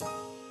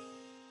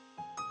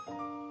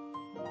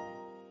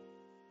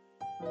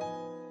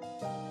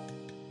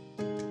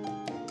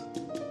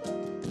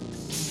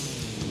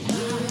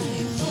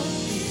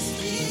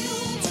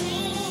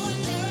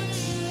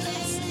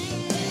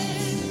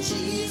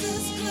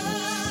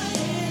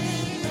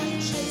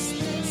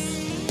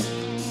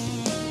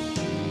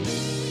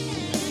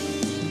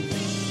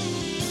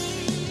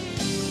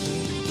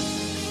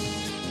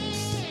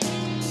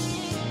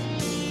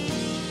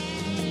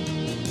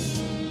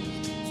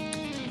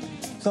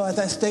So as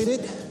I stated,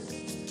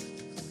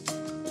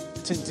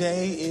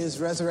 today is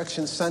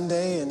Resurrection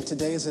Sunday, and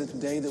today is a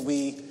day that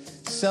we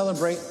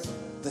celebrate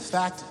the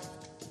fact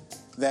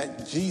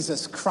that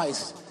Jesus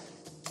Christ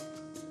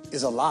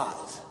is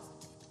alive.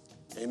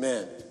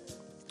 Amen.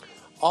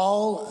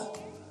 All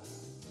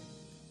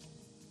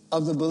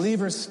of the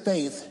believer's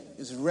faith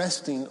is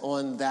resting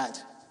on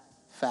that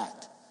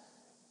fact.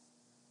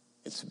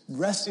 It's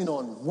resting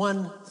on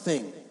one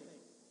thing.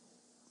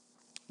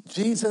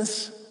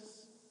 Jesus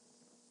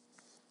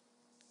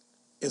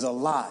is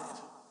alive.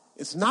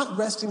 It's not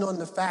resting on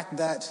the fact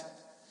that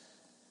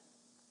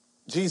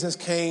Jesus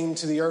came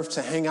to the earth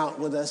to hang out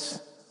with us,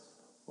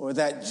 or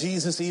that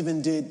Jesus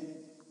even did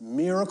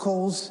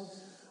miracles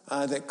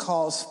that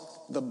caused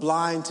the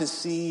blind to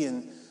see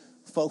and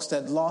folks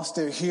that lost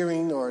their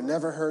hearing or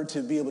never heard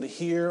to be able to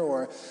hear,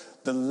 or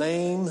the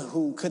lame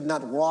who could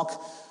not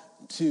walk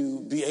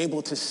to be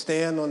able to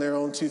stand on their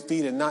own 2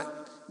 feet and not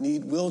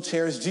need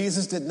wheelchairs.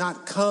 Jesus did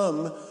not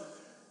come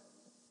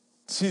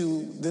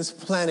to this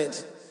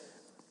planet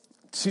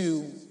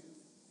to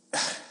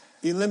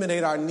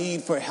eliminate our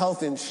need for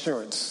health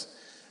insurance.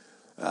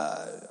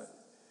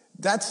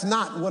 That's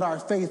not what our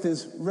faith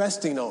is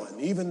resting on,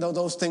 even though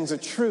those things are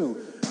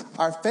true.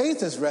 Our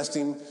faith is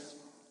resting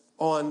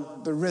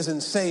on the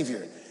risen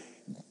Savior.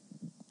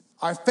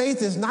 Our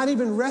faith is not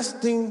even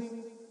resting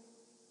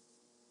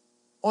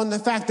on the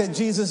fact that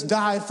Jesus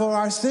died for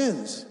our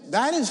sins.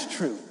 That is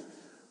true.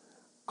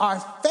 Our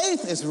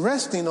faith is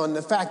resting on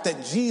the fact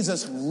that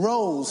Jesus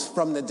rose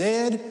from the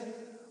dead.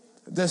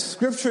 The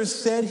scriptures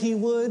said he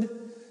would.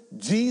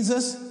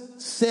 Jesus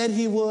said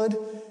he would.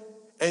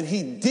 And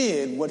he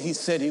did what he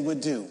said he would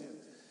do.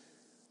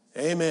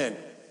 Amen.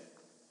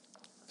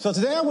 So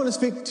today I want to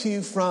speak to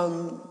you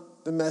from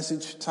the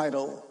message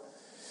title.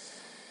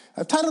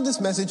 I've titled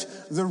this message,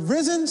 The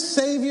Risen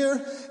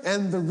Savior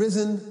and the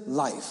Risen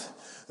Life.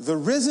 The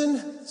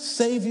Risen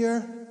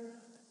Savior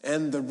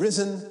and the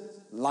Risen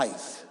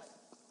Life.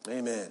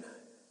 Amen.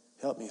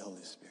 Help me,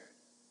 Holy Spirit.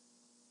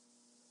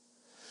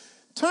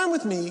 Turn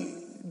with me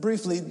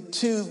briefly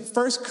to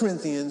 1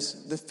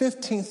 Corinthians, the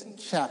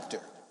 15th chapter.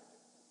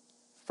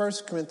 1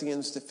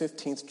 Corinthians, the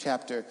 15th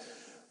chapter,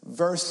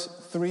 verse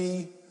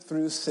 3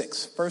 through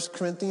 6. 1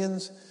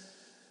 Corinthians,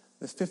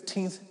 the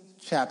 15th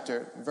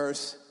chapter,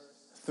 verse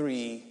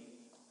 3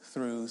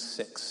 through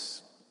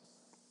 6.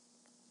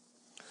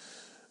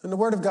 And the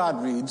Word of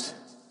God reads,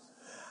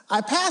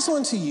 I pass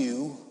on to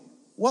you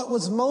what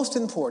was most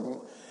important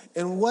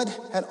and what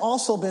had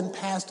also been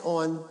passed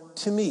on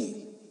to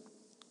me.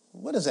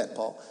 What is that,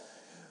 Paul?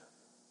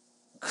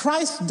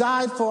 Christ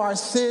died for our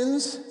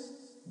sins,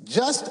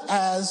 just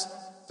as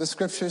the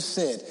scriptures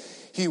said.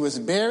 He was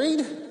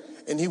buried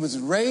and he was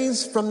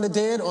raised from the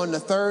dead on the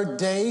third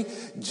day,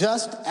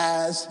 just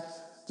as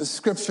the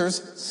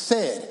scriptures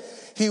said.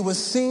 He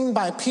was seen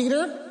by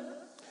Peter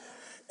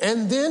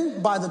and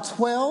then by the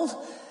 12.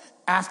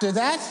 After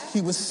that,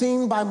 he was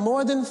seen by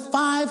more than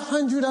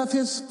 500 of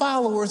his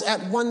followers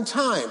at one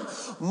time,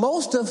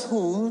 most of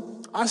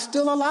whom are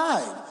still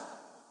alive,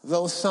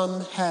 though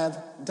some have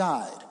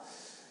died.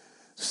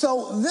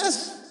 So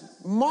this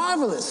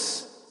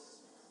marvelous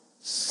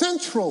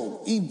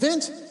central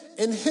event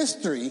in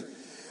history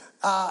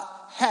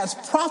has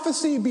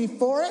prophecy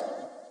before it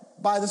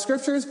by the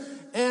scriptures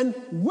and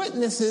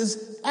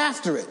witnesses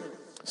after it.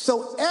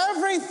 So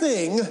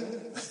everything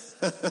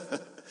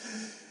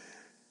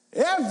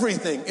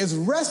is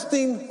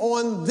resting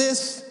on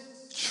this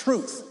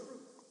truth.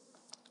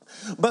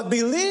 But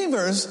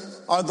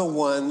believers are the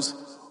ones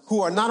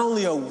who are not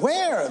only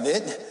aware of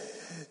it,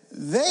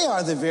 they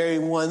are the very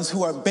ones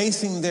who are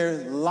basing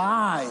their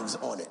lives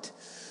on it.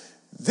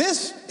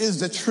 This is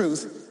the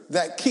truth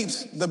that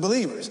keeps the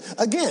believers.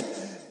 Again,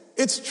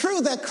 it's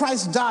true that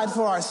Christ died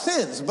for our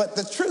sins, but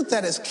the truth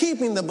that is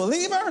keeping the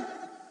believer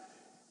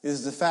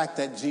is the fact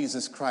that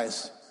Jesus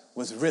Christ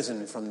was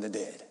risen from the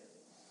dead.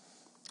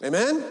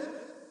 Amen?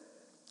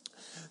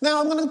 Now,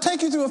 I'm going to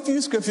take you through a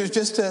few scriptures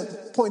just to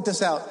point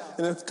this out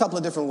in a couple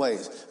of different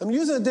ways. I'm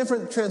using a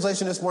different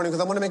translation this morning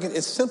because I want to make it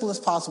as simple as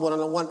possible, and I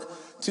don't want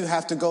to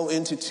have to go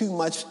into too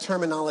much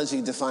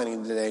terminology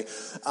defining today,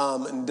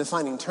 and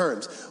defining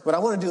terms. What I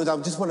want to do is I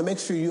just want to make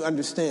sure you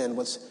understand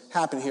what's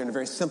happening here in a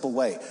very simple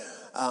way.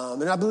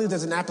 And I believe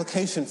there's an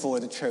application for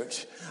the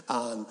church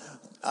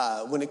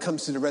when it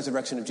comes to the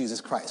resurrection of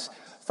Jesus Christ.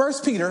 1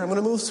 Peter, I'm going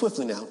to move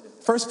swiftly now.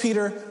 1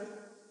 Peter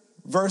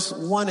verse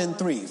 1 and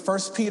 3. 1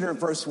 Peter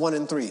verse 1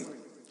 and 3.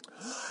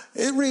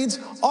 It reads,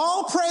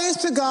 all praise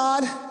to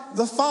God,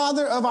 the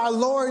Father of our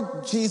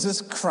Lord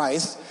Jesus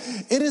Christ.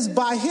 It is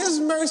by his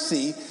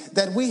mercy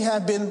that we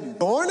have been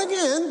born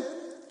again,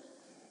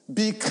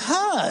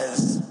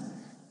 because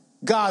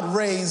God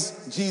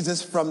raised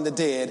Jesus from the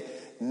dead.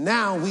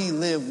 Now we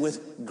live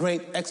with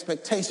great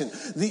expectation.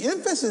 The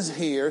emphasis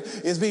here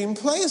is being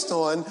placed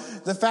on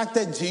the fact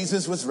that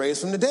Jesus was raised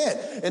from the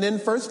dead. And in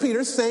 1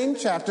 Peter, same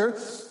chapter,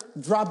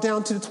 drop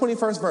down to the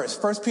 21st verse.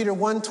 1 Peter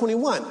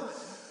 1:21.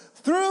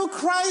 Through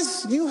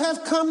Christ, you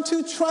have come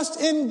to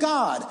trust in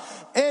God,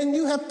 and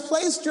you have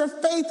placed your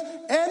faith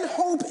and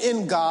hope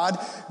in God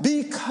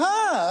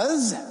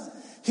because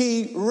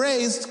he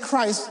raised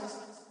Christ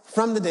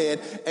from the dead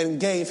and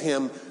gave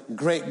him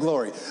great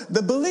glory.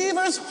 The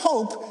believer's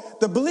hope,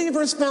 the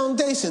believer's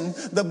foundation,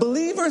 the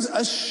believer's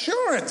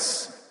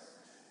assurance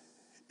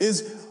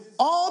is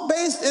all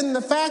based in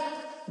the fact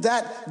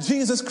that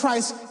Jesus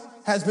Christ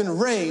has been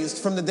raised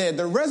from the dead.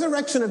 The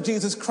resurrection of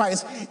Jesus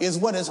Christ is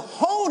what is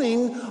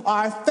holding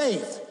our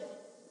faith.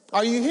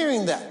 Are you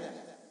hearing that?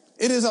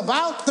 It is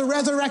about the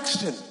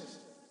resurrection.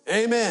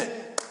 Amen.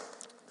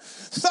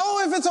 So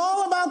if it's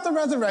all about the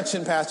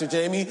resurrection, Pastor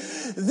Jamie,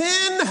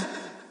 then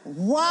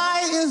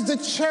why is the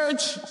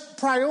church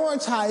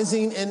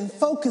prioritizing and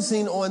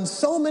focusing on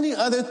so many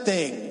other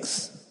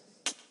things?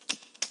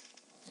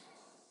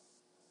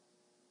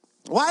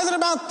 Why is it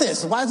about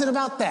this? Why is it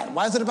about that?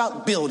 Why is it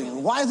about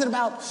building? Why is it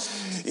about,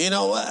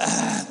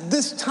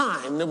 this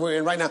time that we're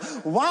in right now?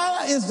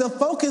 Why is the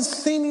focus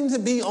seeming to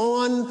be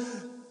on,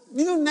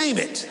 you name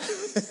it,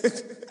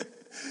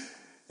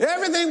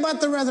 everything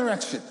but the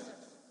resurrection?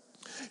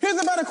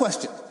 Here's a better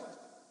question.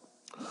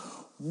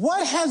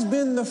 What has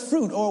been the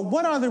fruit, or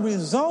what are the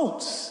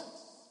results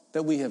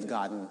that we have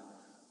gotten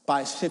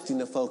by shifting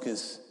the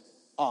focus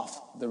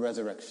off the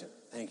resurrection?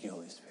 Thank you,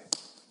 Holy Spirit.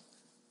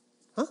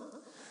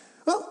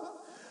 Well,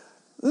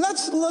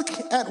 let's look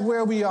at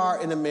where we are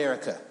in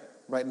America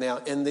right now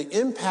and the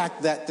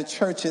impact that the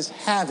church is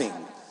having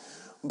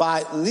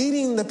by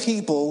leading the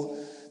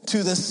people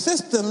to the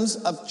systems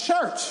of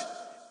church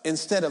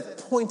instead of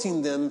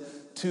pointing them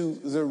to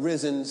the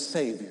risen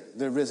Savior,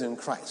 the risen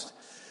Christ.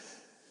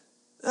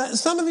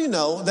 Some of you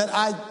know that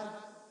I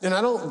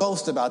don't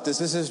boast about this.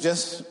 This is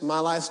just my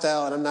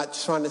lifestyle, and I'm not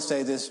trying to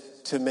say this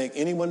to make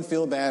anyone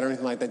feel bad or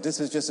anything like that. This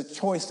is just a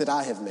choice that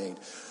I have made.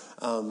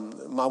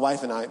 My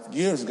wife and I,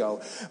 years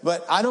ago.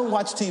 But I don't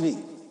watch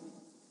TV.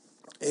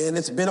 And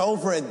it's been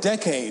over a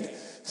decade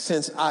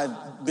since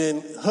I've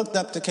been hooked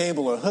up to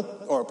cable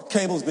or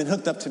cable's been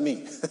hooked up to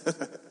me.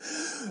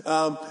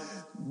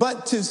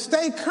 But to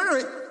stay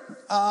current,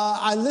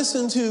 I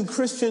listen to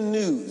Christian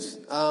news.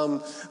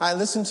 I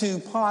listen to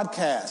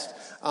podcasts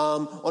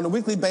on a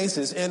weekly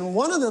basis. And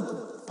one of the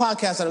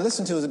podcasts that I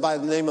listen to is by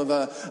the name of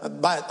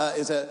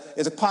is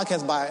a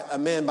podcast by a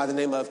man by the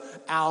name of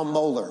Al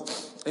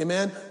Mohler.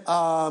 Amen.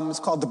 It's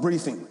called The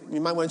Briefing.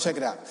 You might want to check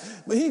it out.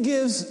 But he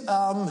gives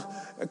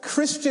a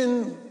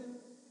Christian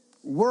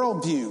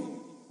worldview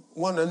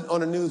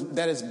on a news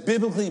that is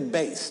biblically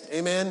based.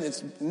 Amen.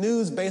 It's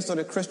news based on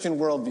a Christian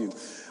worldview.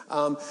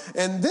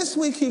 And this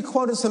week he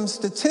quoted some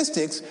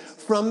statistics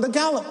from the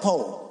Gallup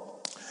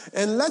poll.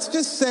 And let's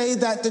just say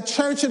that the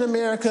church in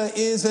America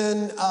is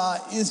in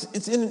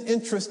an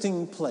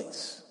interesting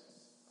place.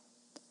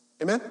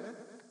 Amen.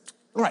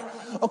 All right.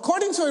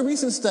 According to a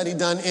recent study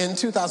done in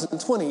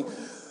 2020,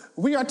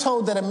 we are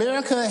told that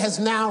America has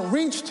now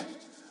reached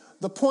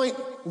the point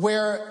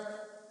where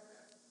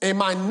a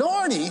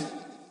minority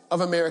of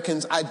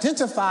Americans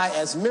identify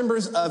as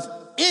members of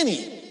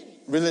any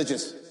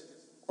religious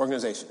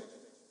organization.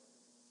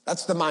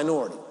 That's the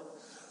minority.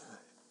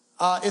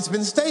 It's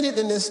been stated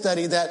in this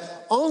study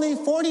that only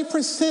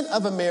 40%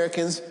 of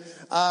Americans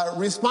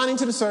responding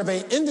to the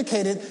survey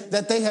indicated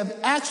that they have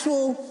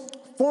actual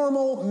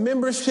formal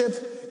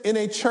membership in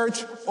a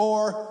church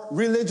or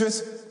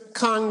religious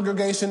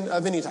congregation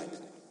of any type.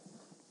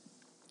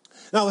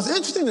 Now, what's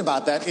interesting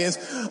about that is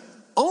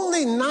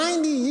only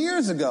 90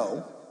 years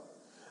ago,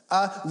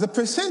 the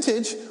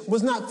percentage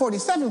was not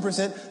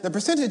 47%, the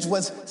percentage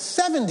was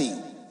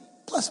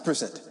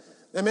 70+%.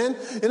 Amen?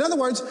 In other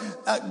words,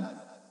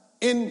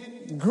 in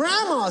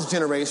grandma's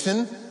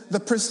generation, the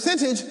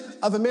percentage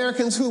of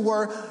Americans who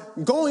were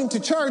going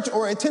to church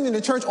or attending a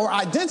church or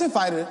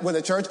identified with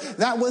a church,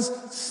 that was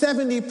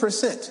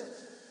 70%.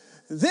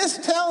 This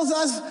tells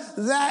us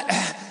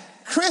that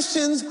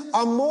Christians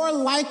are more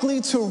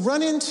likely to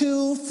run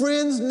into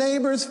friends,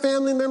 neighbors,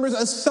 family members,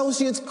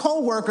 associates,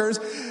 co-workers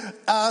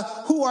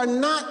who are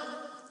not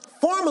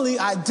formally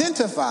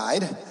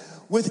identified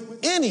with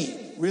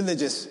any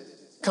religious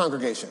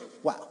congregation.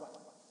 Wow.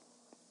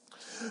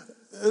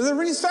 The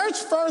research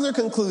further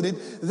concluded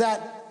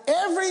that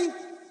every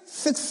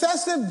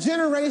successive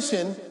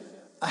generation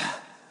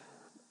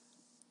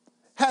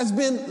has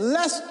been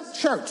less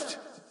churched.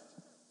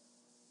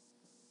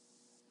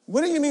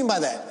 What do you mean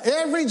by that?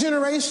 Every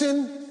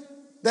generation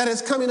that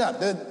is coming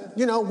up,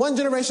 one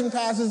generation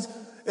passes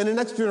and the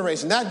next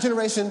generation. That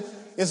generation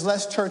is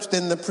less churched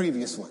than the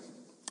previous one.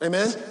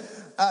 Amen?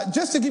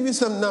 Just to give you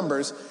some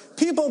numbers,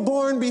 people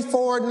born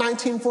before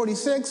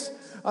 1946,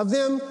 of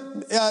them,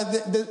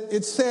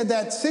 it's said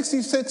that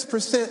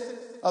 66%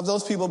 of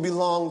those people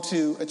belong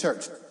to a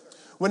church.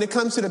 When it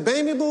comes to the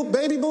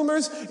baby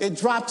boomers, it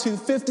dropped to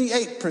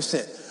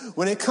 58%.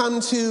 When it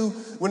comes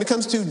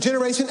to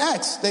Generation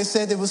X, they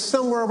said it was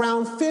somewhere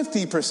around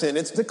 50%.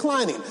 It's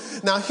declining.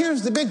 Now,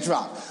 here's the big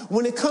drop.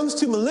 When it comes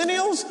to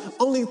millennials,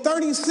 only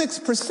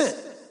 36%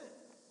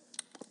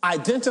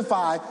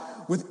 identify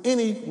with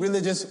any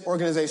religious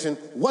organization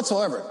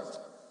whatsoever.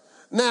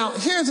 Now,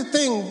 here's the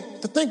thing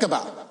to think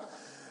about.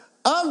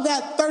 Of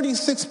that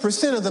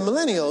 36% of the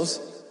millennials,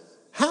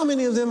 how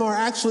many of them are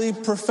actually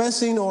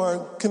professing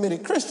or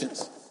committed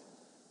Christians?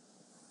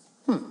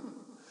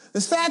 The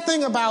sad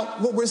thing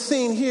about what we're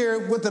seeing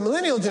here with the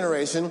millennial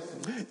generation,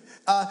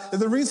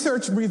 the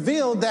research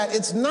revealed that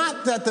it's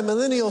not that the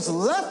millennials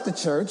left the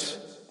church.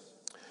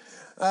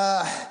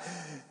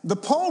 The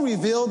poll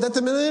revealed that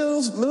the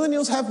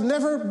millennials have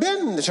never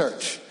been in the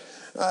church.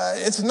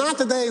 It's not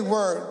that they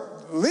were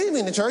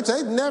leaving the church.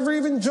 They'd never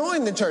even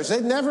joined the church.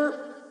 They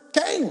never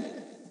came.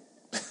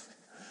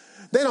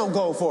 They don't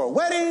go for a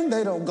wedding.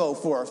 They don't go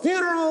for a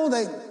funeral.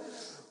 They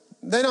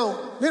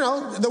don't,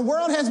 the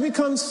world has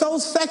become so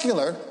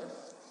secular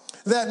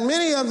that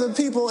many of the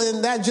people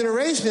in that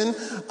generation,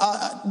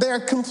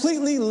 they're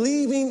completely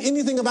leaving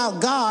anything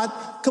about God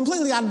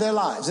completely out of their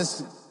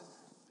lives.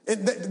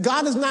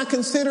 God is not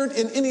considered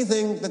in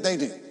anything that they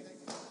do.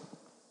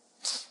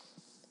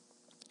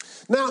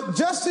 Now,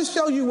 just to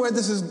show you where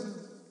this is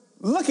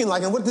looking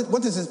like and where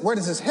this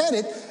is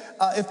headed,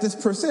 if this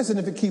persists and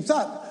if it keeps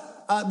up,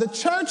 the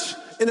church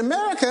in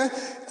America,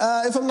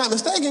 if I'm not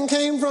mistaken,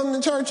 came from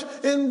the church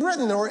in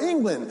Britain or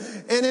England.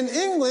 And in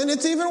England,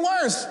 it's even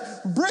worse.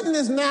 Britain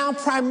is now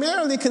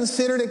primarily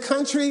considered a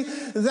country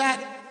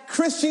that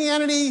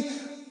Christianity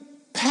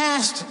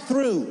passed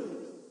through.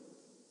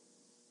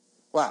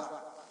 Wow.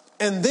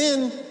 And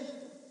then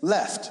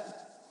left.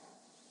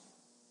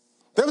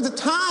 There was a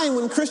time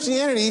when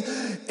Christianity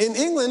in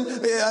England,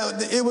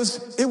 it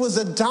was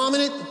a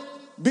dominant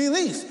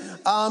belief.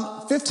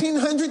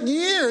 1,500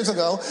 years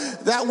ago,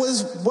 that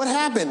was what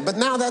happened. But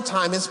now that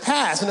time has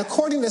passed. And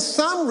according to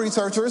some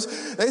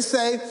researchers, they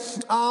say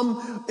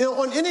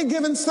on any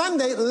given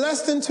Sunday,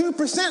 less than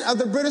 2% of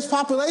the British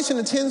population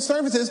attend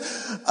services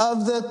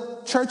of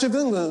the Church of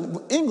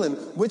England,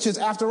 which is,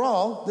 after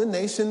all, the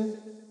nation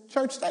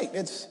church state.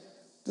 It's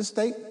the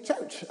state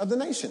church of the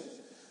nation.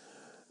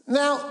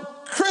 Now,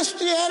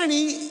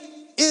 Christianity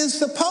is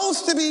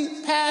supposed to be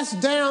passed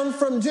down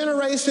from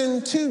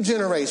generation to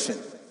generation.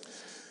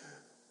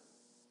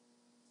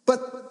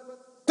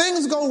 But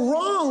things go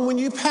wrong when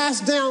you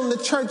pass down the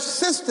church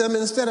system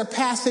instead of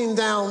passing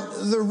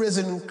down the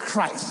risen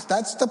Christ.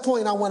 That's the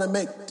point I want to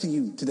make to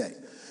you today.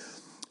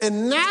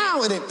 And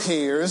now it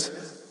appears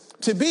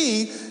to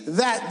be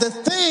that the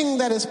thing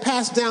that is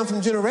passed down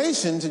from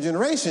generation to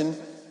generation,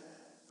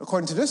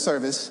 according to this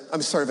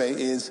survey,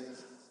 is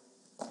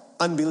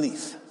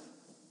unbelief.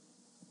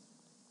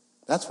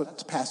 That's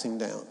what's passing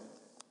down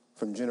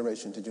from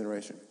generation to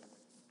generation.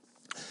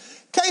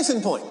 Case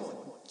in point,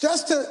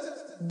 just to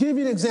give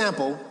you an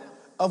example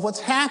of what's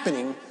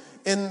happening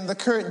in the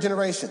current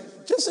generation,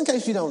 just in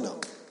case you don't know.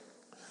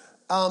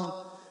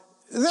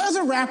 There's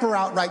a rapper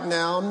out right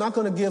now. I'm not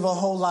going to give a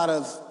whole lot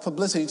of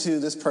publicity to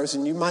this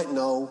person. You might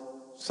know.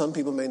 Some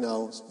people may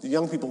know.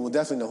 Young people will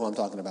definitely know who I'm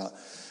talking about.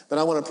 But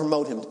I want to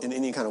promote him in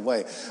any kind of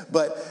way.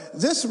 But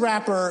this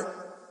rapper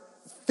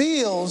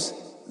feels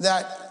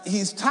that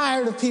he's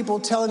tired of people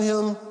telling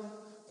him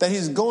that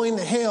he's going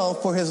to hell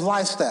for his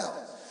lifestyle.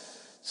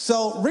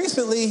 So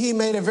recently he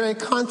made a very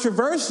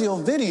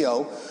controversial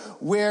video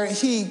where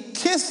he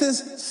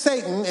kisses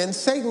Satan, and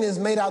Satan is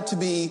made out to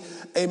be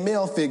a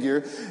male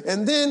figure.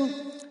 And then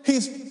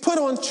he's put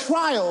on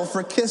trial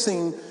for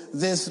kissing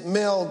this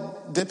male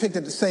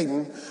depicted as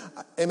Satan.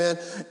 Amen.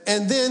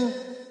 And then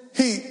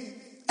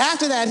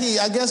after that,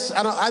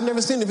 I've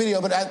never seen the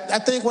video, but I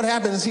think what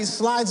happens is he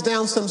slides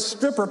down some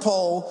stripper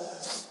pole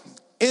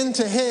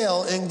into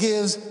hell and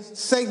gives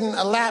Satan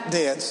a lap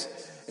dance.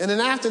 And then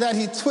after that,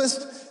 he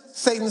twists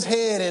Satan's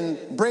head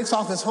and breaks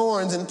off his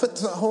horns and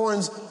puts the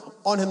horns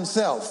on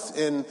himself.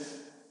 And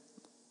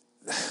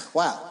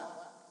wow.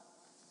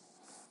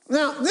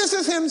 Now, this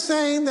is him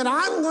saying that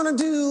I'm going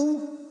to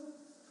do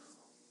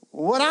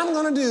what I'm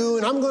going to do,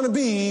 and I'm going to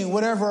be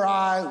whatever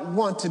I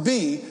want to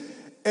be.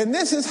 And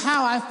this is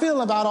how I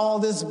feel about all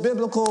this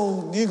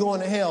biblical you going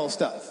to hell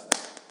stuff.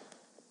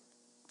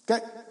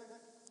 Okay?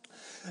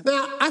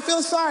 Now, I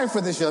feel sorry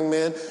for this young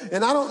man,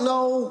 and I don't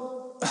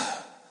know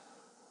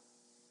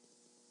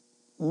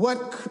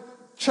what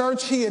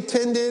church he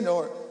attended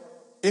or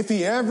if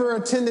he ever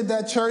attended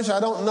that church. I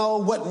don't know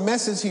what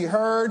message he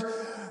heard.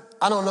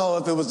 I don't know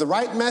if it was the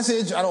right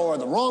message or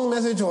the wrong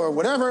message or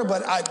whatever,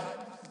 but I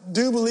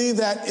do believe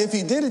that if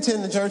he did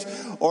attend the church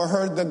or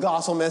heard the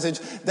gospel message,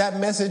 that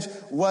message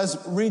was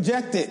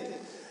rejected.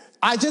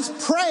 I just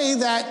pray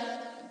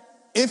that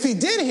if he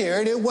did hear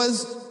it, it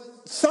was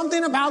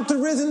something about the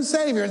risen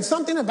Savior and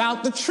something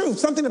about the truth,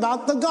 something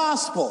about the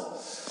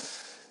gospel.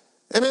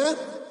 Amen?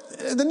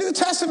 The New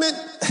Testament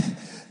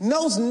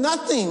knows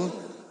nothing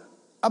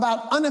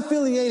about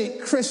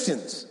unaffiliated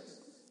Christians.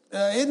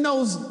 It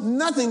knows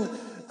nothing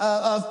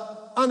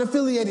of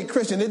unaffiliated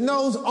Christian. It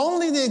knows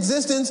only the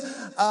existence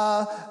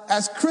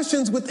as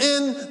Christians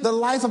within the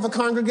life of a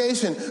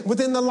congregation,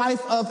 within the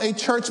life of a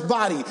church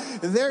body.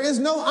 There is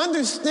no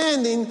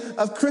understanding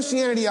of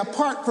Christianity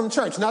apart from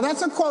church. Now,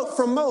 that's a quote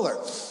from Moeller.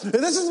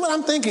 This is what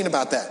I'm thinking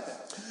about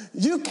that.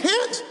 You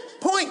can't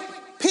point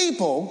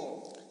people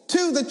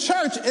to the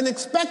church and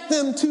expect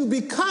them to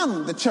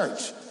become the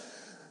church.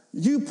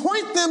 You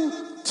point them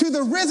to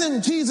the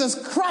risen Jesus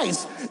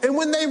Christ. And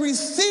when they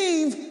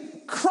receive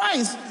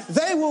Christ,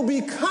 they will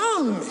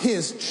become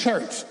his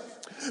church.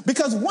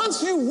 Because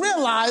once you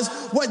realize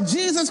what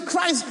Jesus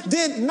Christ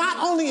did not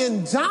only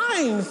in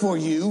dying for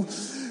you,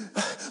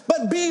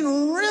 but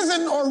being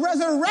risen or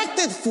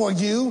resurrected for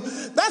you,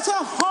 that's a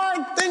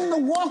hard thing to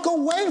walk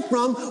away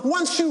from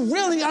once you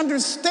really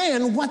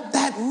understand what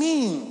that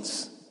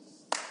means.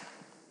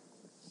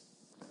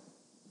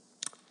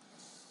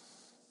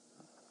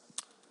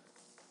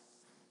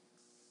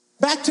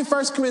 Back to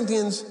 1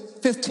 Corinthians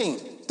 15.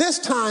 This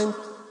time,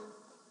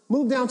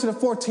 move down to the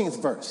 14th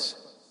verse.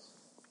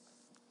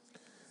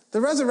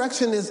 The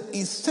resurrection is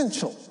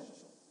essential,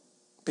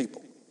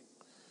 people.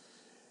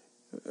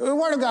 The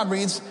Word of God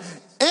reads,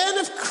 and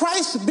if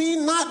Christ be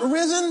not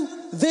risen,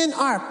 then is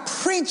our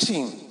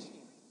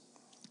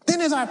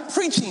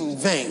preaching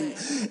vain,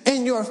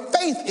 and your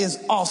faith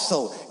is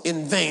also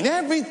in vain.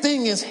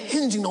 Everything is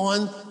hinging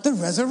on the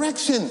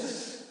resurrection.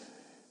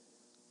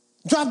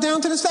 Drop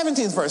down to the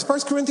 17th verse,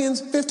 1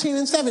 Corinthians 15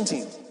 and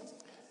 17.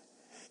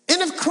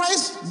 And if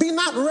Christ be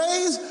not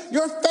raised,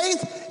 your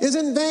faith is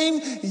in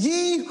vain.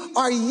 Ye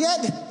are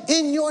yet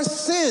in your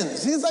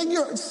sins. He's like,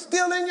 you're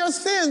still in your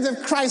sins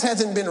if Christ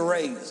hasn't been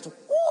raised.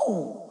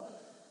 Woo!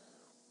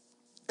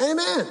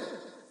 Amen.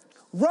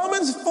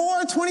 Romans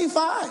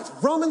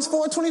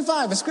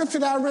 4:25, a scripture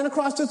that I ran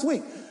across this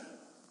week.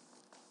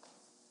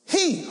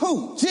 He,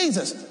 who?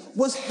 Jesus,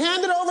 was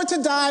handed over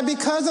to die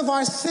because of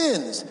our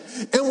sins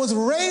and was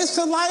raised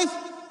to life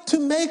to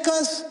make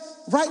us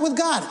right with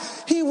God.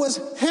 He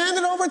was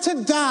handed over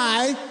to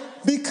die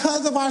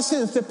because of our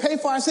sins, to pay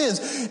for our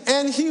sins.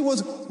 And he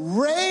was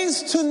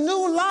raised to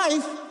new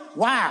life.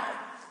 Wow.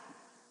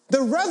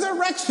 The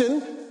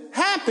resurrection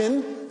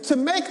happened to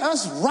make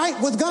us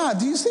right with God.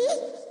 Do you see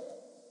it?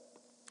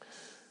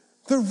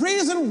 The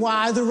reason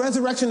why the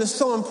resurrection is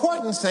so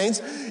important, saints,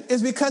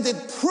 is because it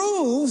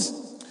proves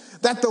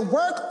that the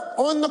work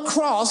on the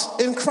cross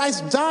in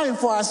Christ dying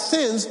for our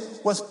sins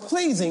was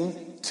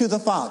pleasing to the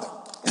Father.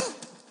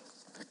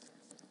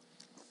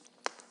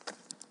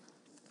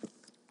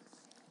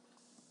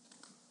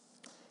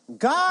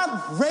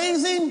 God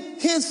raising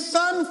his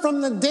son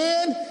from the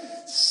dead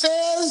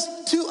says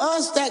to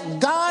us that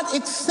God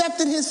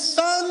accepted his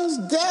son's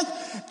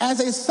death as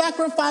a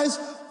sacrifice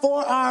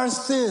for our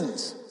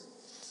sins.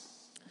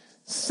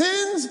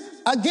 Sins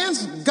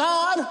against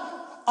God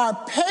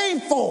are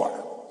paid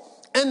for,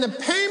 and the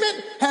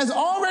payment has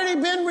already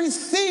been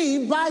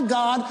received by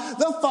God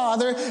the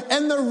Father,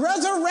 and the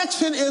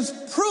resurrection is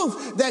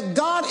proof that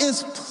God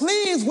is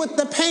pleased with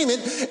the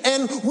payment,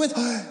 and with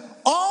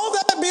all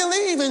that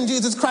believe in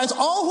Jesus Christ,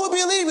 all who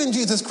believe in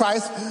Jesus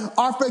Christ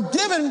are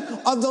forgiven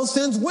of those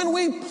sins when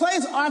we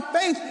place our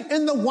faith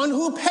in the one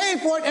who paid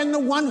for it and the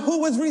one who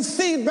was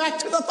received back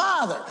to the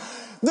Father.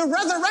 The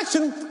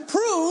resurrection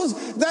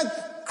proves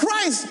that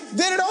Christ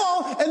did it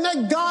all and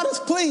that God is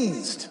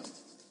pleased.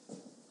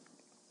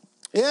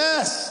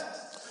 Yes.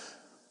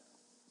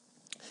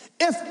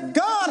 If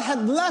God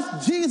had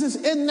left Jesus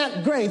in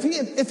that grave,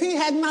 if he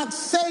had not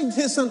saved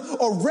his son,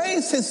 or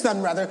raised his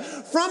son rather,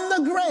 from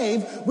the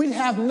grave, we'd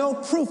have no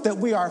proof that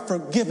we are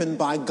forgiven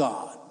by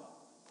God.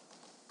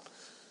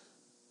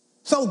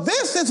 So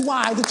this is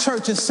why the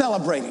church is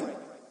celebrating.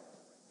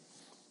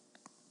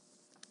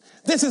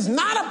 This is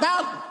not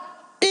about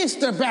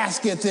Easter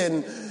baskets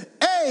and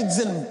eggs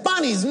and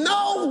bunnies.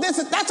 No,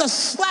 that's a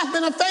slap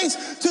in the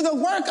face to the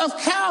work of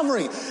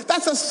Calvary.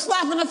 That's a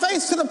slap in the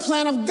face to the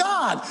plan of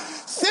God.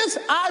 Since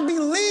I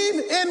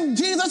believe in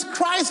Jesus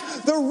Christ,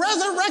 the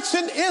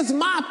resurrection is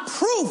my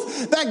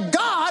proof that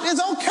God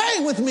is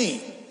okay with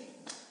me.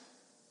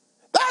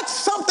 That's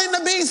something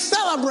to be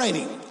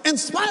celebrating. In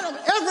spite of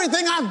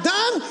everything I've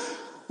done,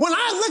 when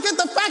I look at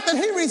the fact that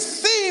he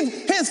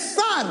received his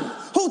son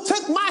who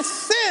took my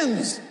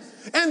sins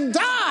and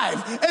died,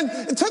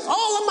 and took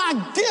all of my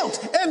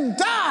guilt and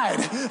died,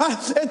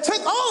 and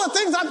took all the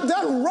things I've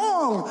done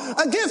wrong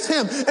against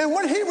him, and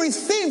when he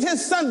received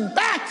his son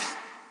back,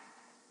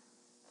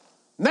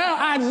 now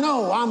I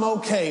know I'm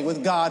okay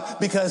with God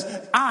because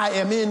I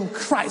am in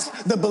Christ.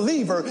 The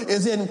believer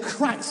is in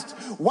Christ.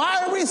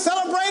 Why are we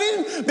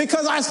celebrating?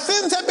 Because our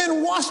sins have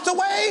been washed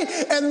away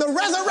and the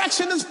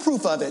resurrection is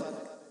proof of it.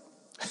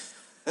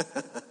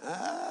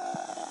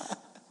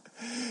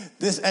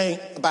 This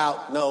ain't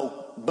about no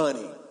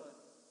bunny.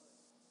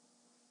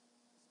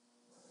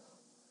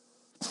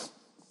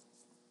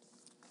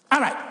 All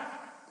right.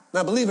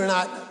 Now, believe it or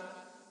not,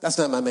 that's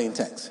not my main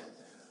text.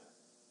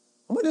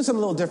 I'm going to do something a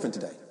little different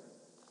today.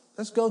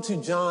 Let's go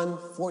to John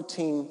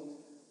 14,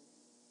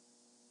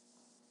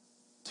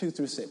 2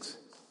 through 6.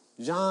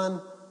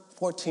 John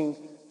 14,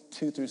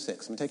 2 through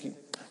 6. I'm going to give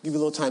you a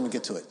little time to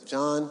get to it.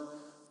 John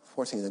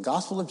 14, the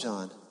Gospel of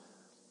John,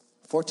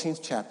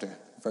 14th chapter,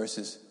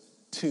 verses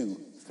 2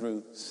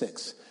 through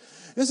 6.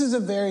 This is a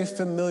very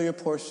familiar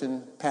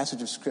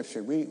passage of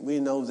Scripture. We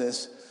know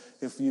this.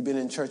 If you've been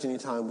in church any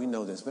time, we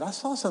know this. But I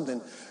saw something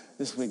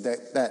this week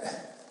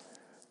that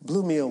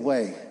blew me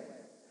away.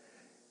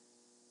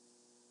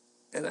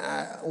 And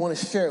I want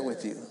to share it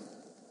with you.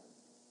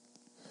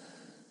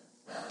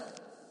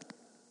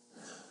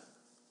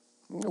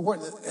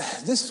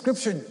 This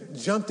scripture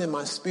jumped in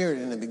my spirit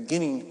in the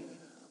beginning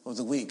of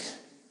the week.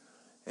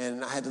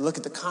 And I had to look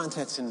at the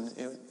context, and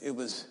it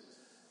was,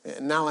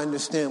 now I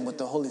understand what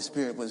the Holy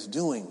Spirit was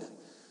doing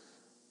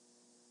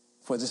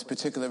for this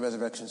particular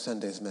Resurrection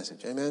Sunday's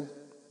message. Amen?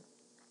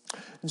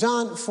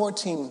 John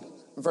 14,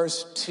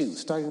 verse 2,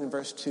 starting in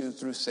verse 2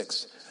 through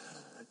 6.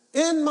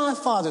 In my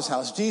Father's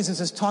house, Jesus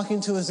is talking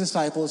to his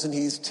disciples, and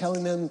he's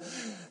telling them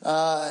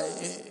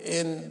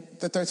in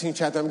the 13th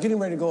chapter, I'm getting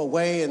ready to go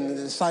away, and the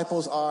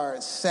disciples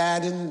are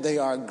saddened. They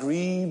are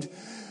grieved.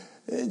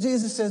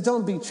 Jesus says,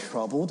 don't be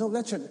troubled. Don't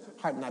let your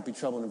heart not be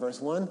troubled in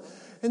verse 1.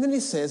 And then he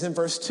says in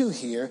verse 2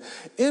 here,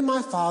 in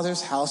my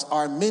Father's house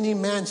are many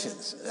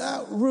mansions,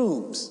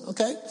 rooms,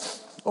 okay?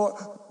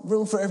 Or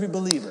room for every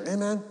believer,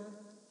 amen?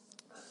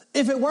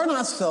 If it were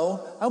not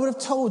so, I would have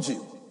told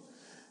you.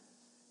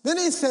 Then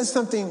he says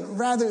something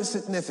rather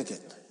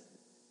significant.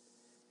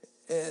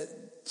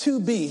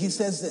 2b, he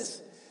says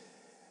this,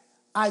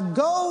 I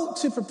go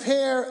to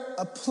prepare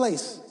a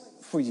place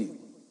for you.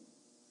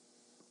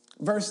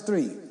 Verse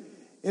 3,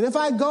 and if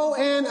I go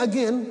and,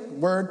 again,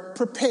 word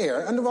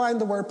prepare, underline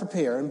the word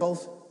prepare in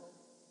both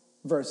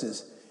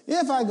verses.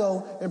 If I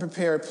go and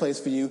prepare a place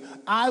for you,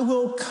 I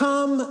will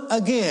come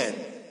again,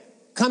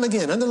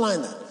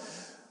 underline that,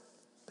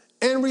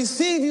 and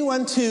receive you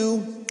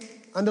unto,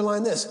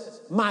 underline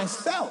this,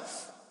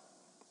 myself,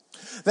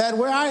 that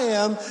where I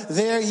am,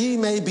 there ye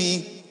may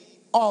be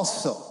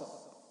also.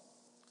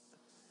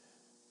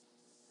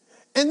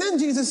 And then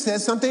Jesus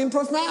says something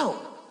profound,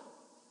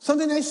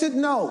 something they should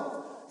know.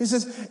 He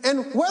says,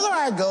 and whither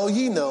I go,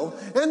 ye know,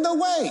 and the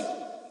way,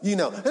 ye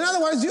know. In other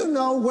words, you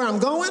know where I'm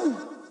going,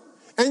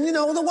 and you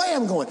know the way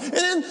I'm going. And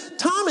then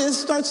Thomas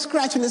starts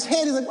scratching his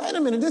head. He's like, wait a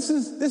minute, this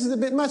is a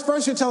bit much.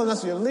 First you're telling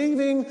us you're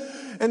leaving,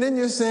 and then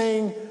you're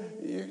saying,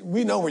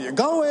 we know where you're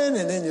going,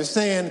 and then you're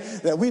saying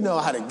that we know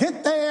how to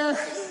get there.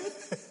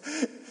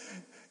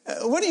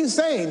 What are you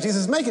saying,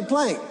 Jesus? Make it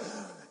plain.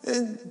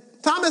 And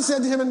Thomas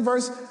said to him in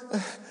verse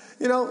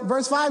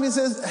 5, he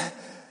says,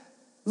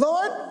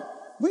 Lord,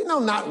 we know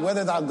not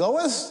whither thou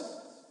goest,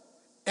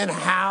 and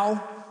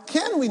how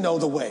can we know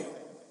the way?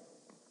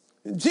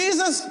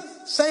 Jesus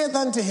saith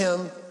unto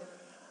him,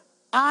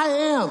 I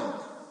am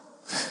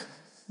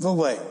the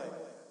way,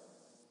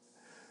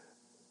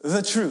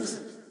 the truth,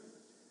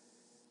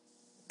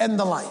 and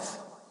the life.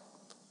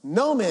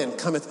 No man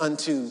cometh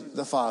unto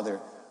the Father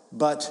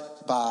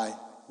but by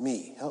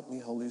me. Help me,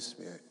 Holy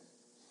Spirit.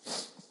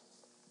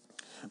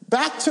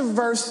 Back to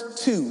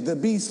verse 2, the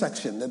B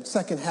section, the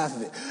second half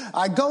of it.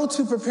 I go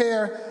to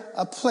prepare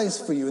a place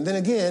for you. And then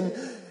again,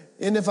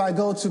 and if I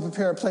go to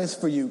prepare a place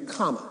for you,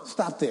 comma,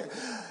 stop there.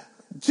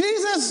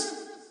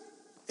 Jesus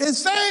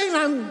is saying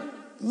I'm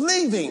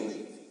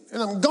leaving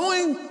and I'm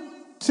going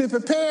to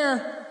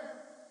prepare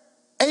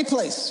a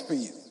place for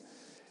you.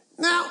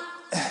 Now,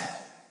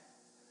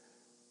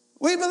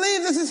 we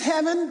believe this is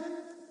heaven.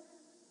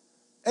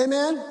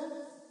 Amen.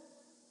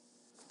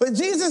 But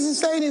Jesus is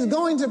saying he's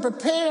going to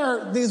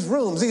prepare these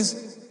rooms.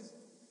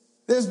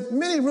 There's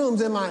many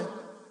rooms in my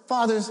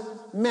Father's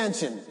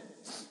mansion.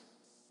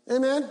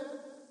 Amen?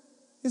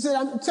 He said,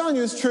 I'm telling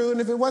you it's true,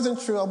 and if it wasn't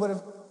true, I would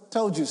have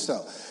told you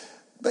so.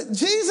 But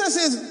Jesus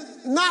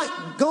is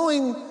not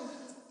going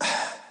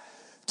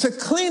to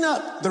clean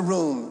up the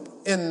room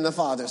in the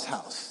Father's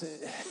house.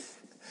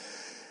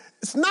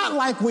 It's not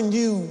like when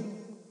you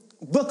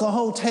book a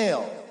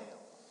hotel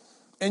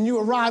and you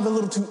arrive a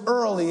little too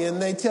early and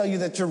they tell you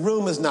that your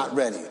room is not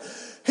ready.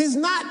 He's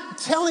not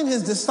telling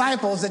his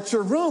disciples that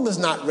your room is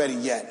not ready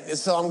yet, and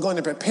so I'm going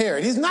to prepare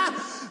it. He's not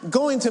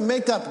going to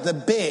make up the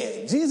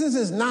bed. Jesus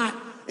is not,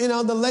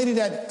 the lady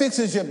that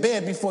fixes your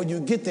bed before you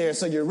get there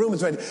so your room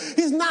is ready.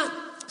 He's not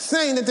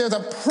saying that there's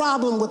a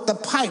problem with the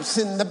pipes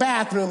in the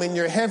bathroom, in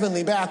your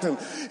heavenly bathroom.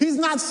 He's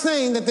not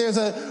saying that there's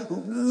a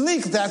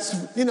leak that's,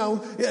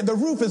 the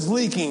roof is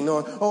leaking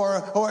or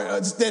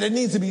that it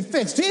needs to be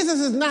fixed. Jesus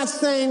is not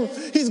saying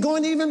he's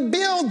going to even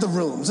build the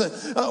rooms.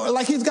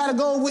 Like he's got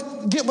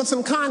to get with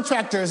some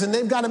contractors and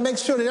they've got to make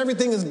sure that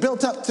everything is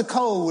built up to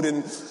code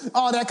and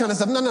all that kind of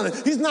stuff. No.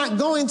 He's not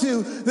going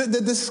to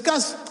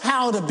discuss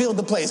how to build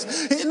the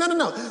place.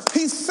 No.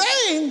 He's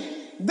saying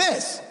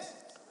this.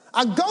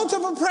 I go to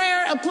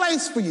prepare a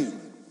place for you.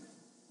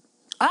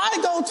 I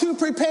go to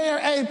prepare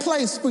a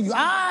place for you.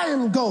 I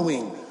am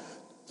going.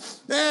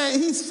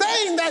 And he's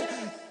saying that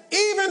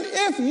even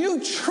if you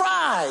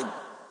tried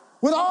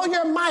with all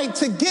your might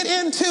to get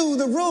into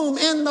the room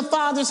in the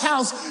Father's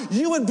house,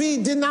 you would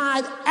be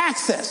denied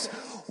access.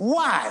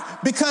 Why?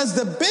 Because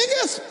the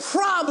biggest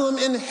problem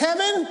in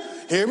heaven,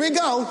 here we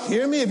go,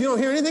 hear me if you don't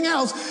hear anything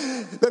else,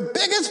 the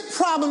biggest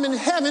problem in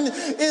heaven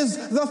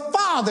is the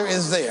Father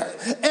is there.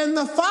 And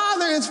the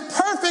Father is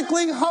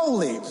perfectly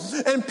holy.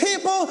 And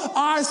people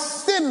are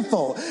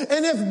sinful.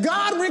 And if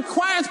God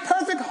requires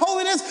perfect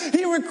holiness,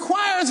 he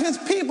requires his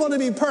people to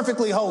be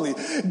perfectly holy.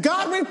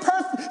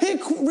 He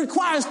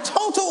requires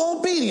total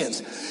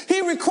obedience.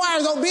 He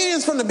requires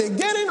obedience from the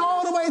beginning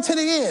all the way to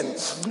the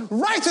end.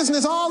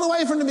 Righteousness all the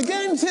way from the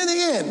beginning to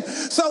the end.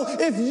 So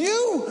if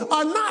you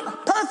are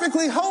not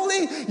perfectly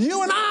holy,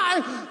 you and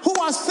I, who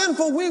are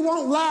sinful, we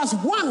won't last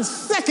 1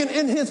 second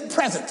in his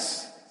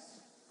presence.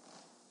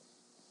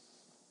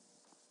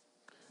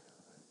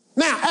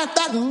 Now, at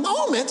that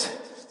moment,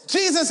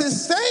 Jesus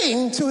is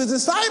saying to his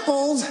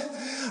disciples,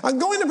 I'm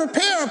going to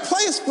prepare a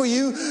place for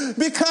you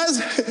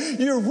because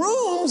your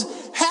rooms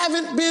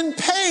haven't been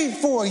paid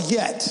for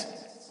yet.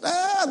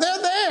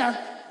 They're there,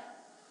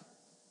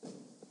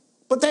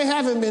 but they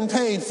haven't been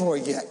paid for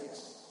yet.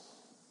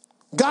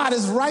 God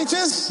is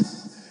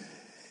righteous,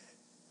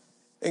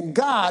 and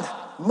God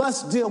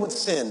must deal with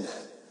sin.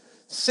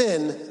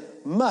 Sin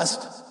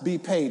must be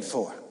paid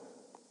for.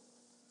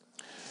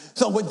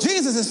 So what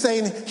Jesus is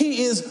saying,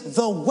 he is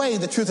the way,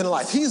 the truth, and the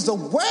life. He's the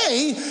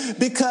way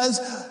because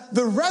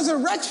the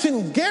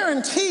resurrection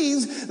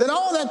guarantees that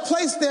all that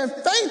place their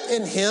faith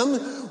in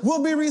him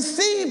will be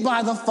received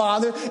by the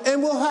Father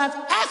and will have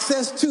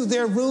access to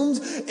their rooms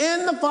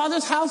in the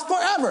Father's house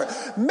forever.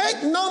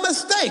 Make no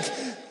mistake,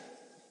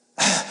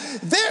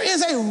 there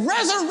is a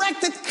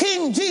resurrected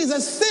King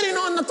Jesus sitting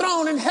on the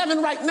throne in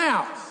heaven right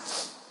now.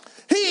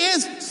 He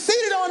is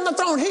seated on the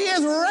throne. He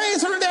is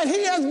raised from the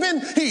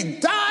dead. He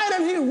died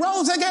and he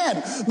rose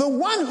again. The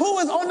one who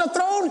is on the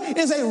throne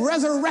is a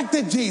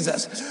resurrected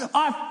Jesus.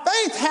 Our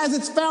faith has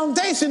its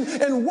foundation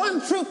in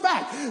one true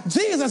fact.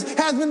 Jesus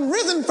has been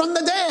risen from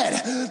the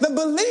dead. The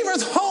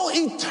believer's whole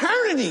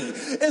eternity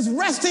is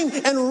resting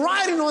and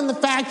riding on the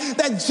fact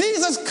that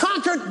Jesus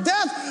conquered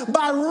death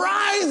by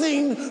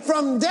rising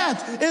from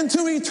death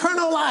into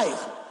eternal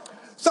life.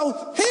 So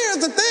here's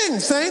the thing,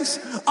 saints.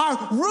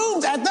 Our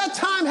rooms at that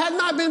time had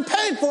not been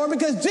paid for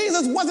because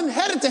Jesus wasn't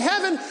headed to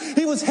heaven.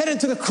 He was headed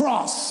to the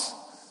cross.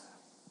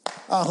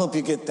 I hope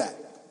you get that.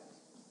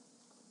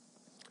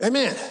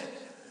 Amen.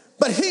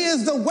 But he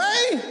is the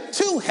way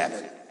to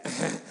heaven.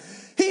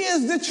 He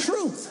is the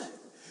truth.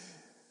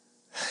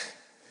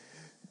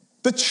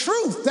 The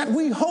truth that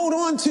we hold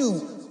on to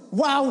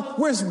while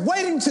we're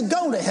waiting to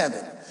go to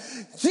heaven.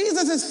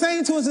 Jesus is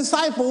saying to his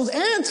disciples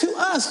and to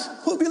us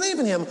who believe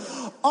in him,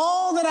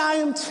 all that I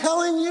am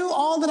telling you,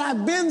 all that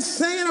I've been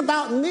saying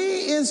about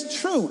me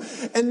is true.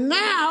 And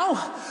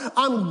now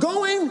I'm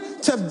going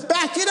to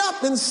back it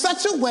up in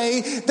such a way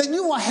that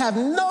you will have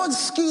no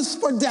excuse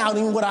for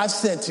doubting what I've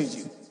said to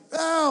you.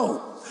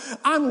 Oh,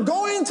 I'm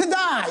going to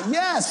die,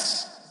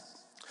 yes.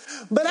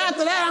 But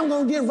after that, I'm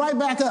going to get right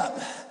back up.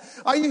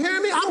 Are you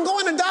hearing me? I'm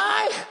going to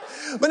die,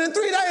 but in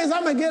 3 days,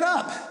 I'm going to get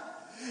up.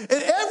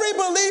 And every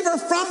believer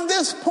from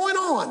this point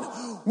on,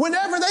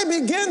 whenever they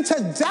begin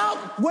to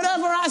doubt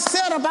whatever I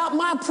said about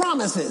my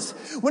promises,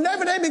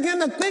 whenever they begin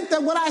to think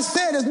that what I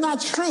said is not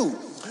true,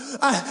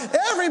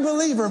 every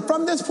believer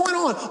from this point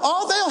on,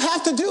 all they'll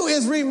have to do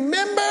is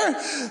remember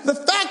the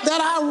fact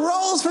that I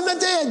rose from the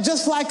dead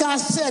just like I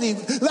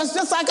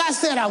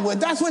said I would.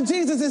 That's what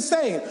Jesus is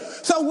saying.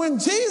 So when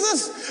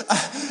Jesus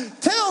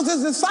tells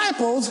his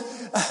disciples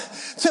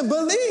to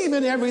believe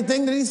in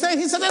everything that he's saying,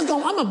 he said, I'm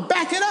going to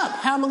back it up.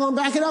 How am I going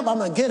to back it up? I'm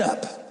going to get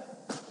up.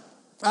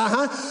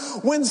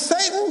 When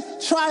Satan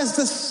tries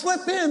to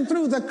slip in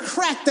through the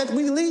crack that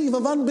we leave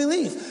of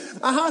unbelief,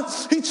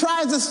 he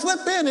tries to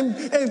slip in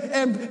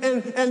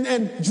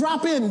and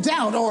drop in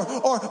doubt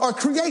or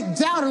create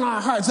doubt in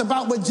our hearts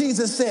about what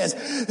Jesus says.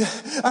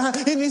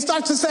 And he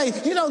starts to say,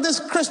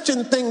 this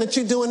Christian thing that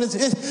you're doing,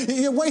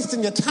 you're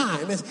wasting your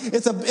time.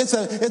 It's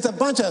a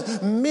bunch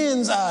of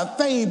men's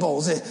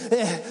fables.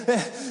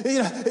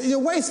 You're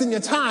wasting your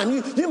time.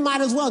 You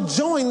might as well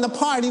join the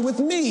party with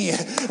me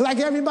like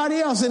everybody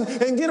else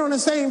and get on the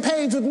same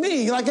page with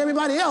me like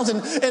everybody else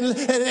and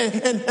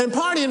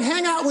party and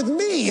hang out with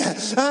me.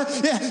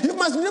 You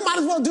might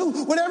as well do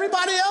what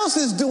everybody else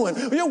is doing.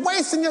 You're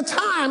wasting your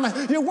time.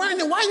 Why do you want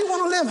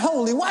to live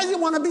holy? Why do you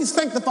want to be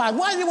sanctified?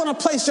 Why do you want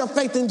to place your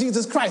faith in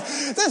Jesus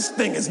Christ? This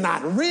thing is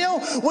not real.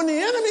 When the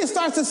enemy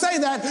starts to say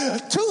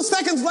that, 2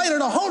 seconds later,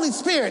 the Holy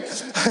Spirit,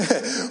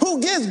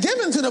 who gets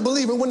given to the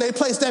believer when they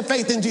place their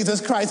faith in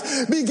Jesus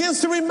Christ,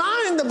 begins to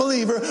remind the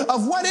believer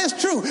of what is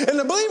true. And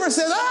the believer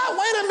says,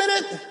 wait a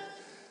minute.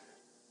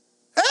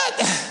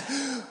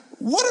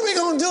 What are we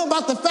going to do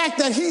about the fact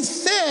that he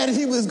said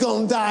he was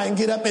going to die and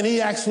get up and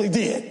he actually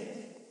did?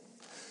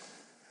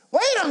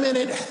 Wait a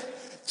minute.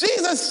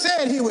 Jesus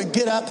said he would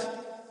get up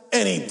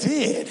and he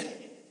did.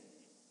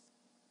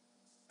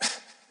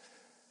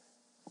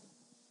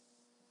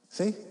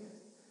 See?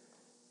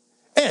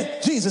 And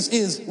Jesus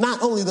is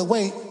not only the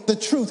way, the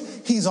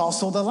truth, he's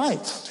also the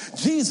life.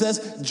 Jesus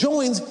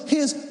joins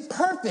his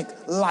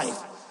perfect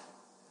life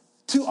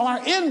to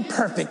our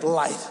imperfect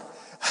life.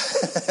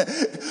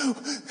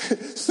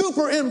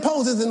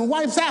 Superimposes and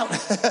wipes out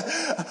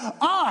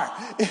our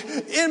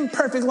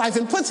imperfect life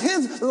and puts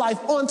his life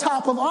on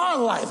top of our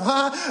life.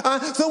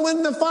 So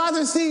when the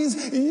Father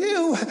sees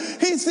you,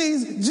 he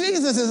sees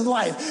Jesus'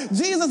 life.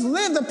 Jesus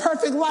lived a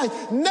perfect life,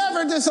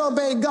 never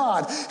disobeyed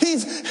God. He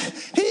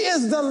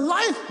is the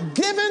life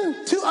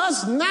given to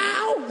us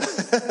now.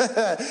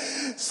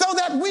 so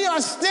that we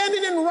are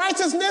standing in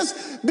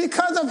righteousness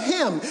because of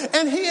him.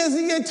 And he is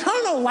the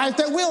eternal life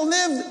that we'll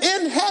live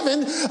in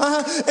heaven,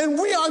 and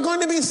we are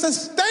going to be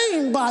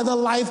sustained by the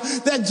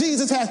life that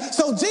Jesus has.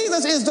 So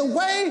Jesus is the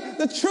way,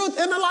 the truth,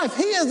 and the life.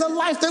 He is the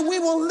life that we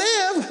will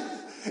live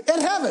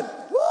in heaven.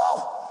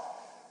 Woo!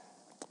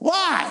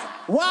 Why?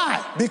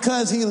 Why?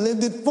 Because he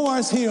lived it for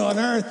us here on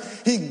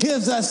earth. He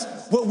gives us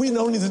what we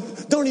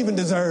don't even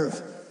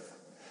deserve.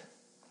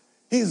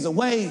 He's the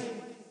way,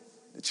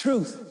 the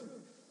truth,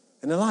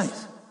 and the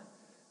life.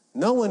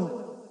 No one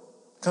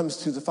comes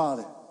to the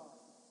Father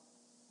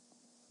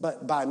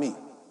but by me.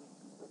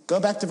 Go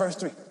back to verse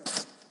 3.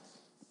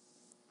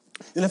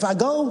 And if I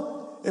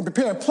go and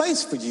prepare a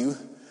place for you,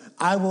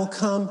 I will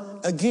come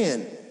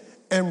again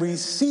and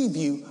receive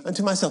you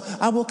unto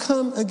myself. I will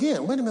come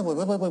again. Wait a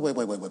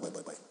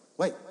minute.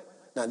 Wait.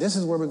 Now, this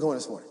is where we're going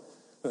this morning.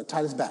 We're going to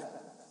tie this back.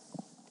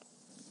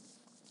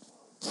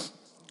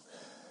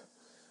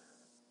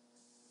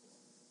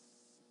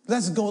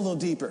 Let's go a little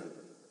deeper.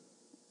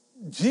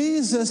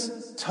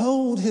 Jesus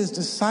told his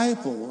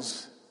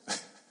disciples,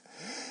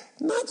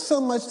 not so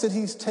much that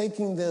he's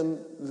taking them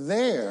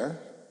there.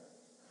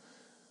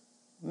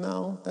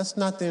 No, that's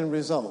not the end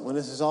result. When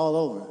this is all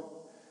over,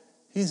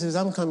 he says,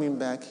 I'm coming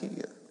back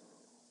here.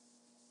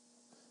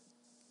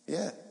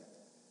 Yeah.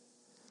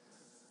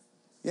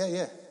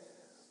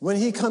 When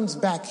he comes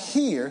back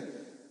here,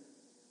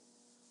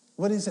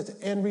 what he said,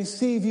 and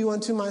receive you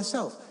unto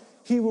myself.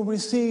 He will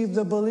receive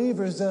the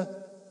believers,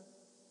 the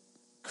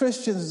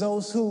Christians,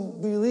 those who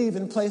believe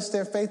and place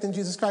their faith in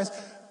Jesus Christ.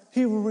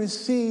 He will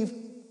receive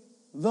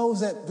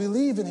those that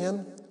believe in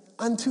him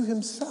unto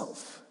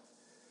himself.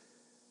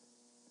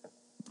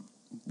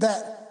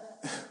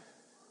 That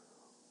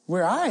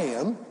where I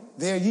am,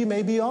 there ye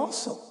may be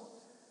also.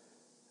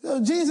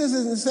 So Jesus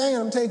isn't saying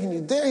I'm taking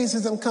you there. He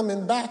says I'm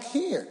coming back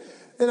here.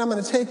 And I'm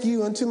going to take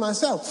you unto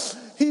myself.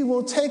 He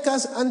will take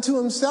us unto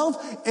himself,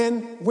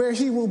 and where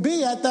he will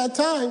be at that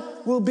time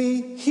will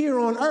be here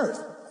on earth.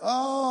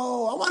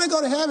 Oh, I want to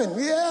go to heaven.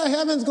 Yeah,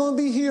 heaven's going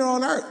to be here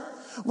on earth.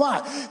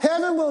 Why?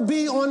 Heaven will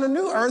be on the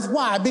new earth.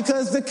 Why?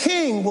 Because the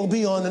King will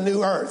be on the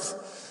new earth.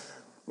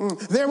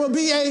 There will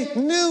be a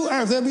new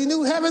earth. There'll be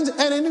new heavens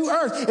and a new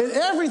earth. And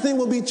everything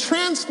will be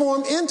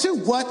transformed into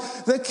what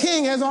the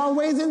King has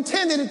always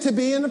intended it to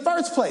be in the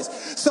first place.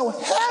 So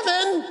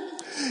heaven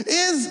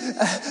is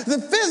the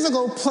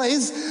physical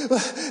place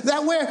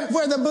that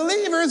where the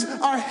believers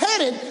are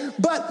headed.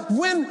 But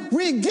when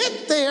we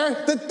get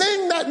there, the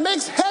thing that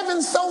makes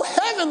heaven so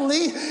heavenly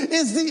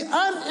is the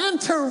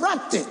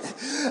uninterrupted,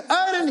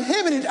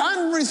 uninhibited,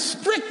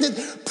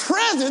 unrestricted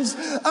presence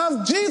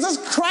of Jesus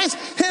Christ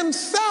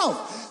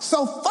himself.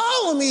 So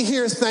follow me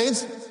here,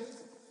 saints.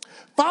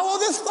 Follow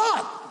this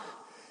thought.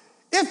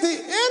 If the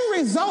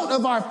end result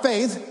of our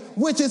faith,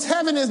 which is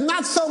heaven, is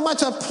not so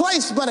much a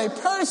place but a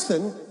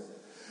person,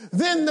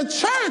 then the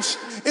church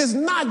is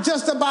not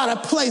just about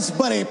a place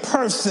but a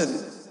person.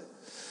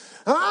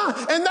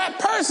 And that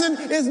person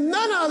is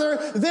none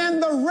other than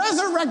the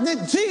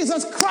resurrected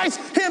Jesus Christ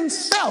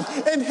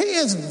himself. And he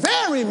is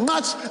very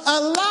much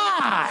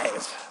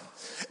alive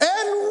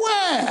and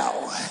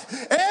well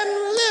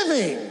and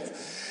living.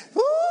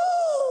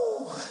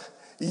 Woo!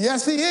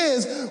 Yes, he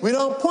is. We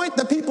don't point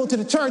the people to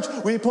the church.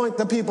 We point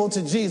the people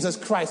to Jesus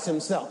Christ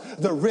himself,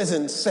 the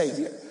risen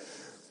Savior.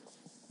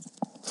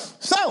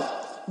 So,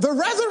 the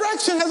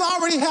resurrection has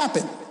already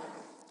happened.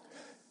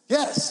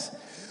 Yes.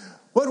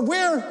 But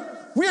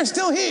we're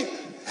still here.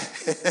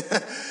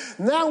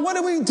 Now, what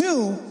do we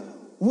do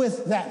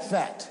with that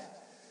fact?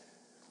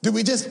 Do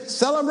we just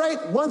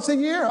celebrate once a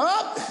year?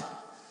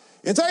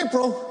 It's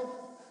April.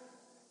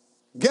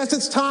 Guess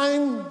it's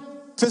time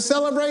to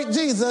celebrate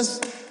Jesus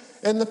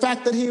and the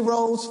fact that he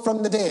rose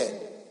from the dead.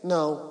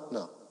 No.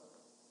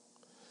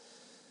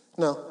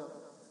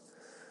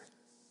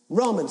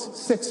 Romans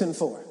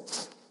 6:4.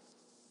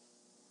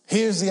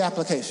 Here's the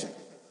application.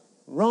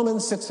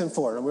 Romans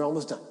 6:4, and we're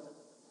almost done.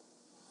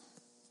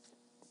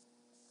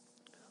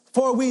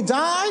 For we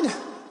died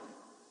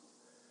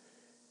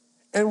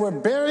and were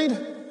buried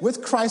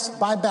with Christ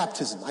by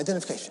baptism,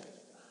 identification.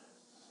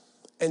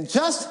 And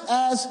just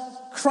as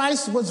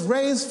Christ was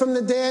raised from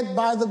the dead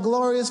by the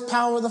glorious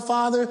power of the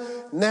Father,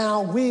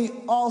 now we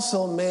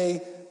also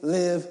may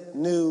live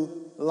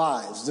new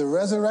lives. The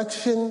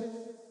resurrection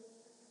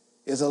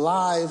is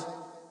alive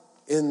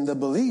in the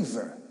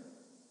believer.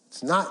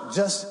 It's not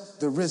just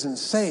the risen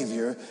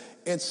Savior,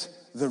 it's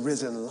the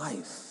risen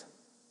life.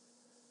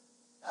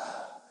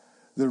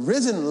 The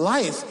risen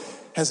life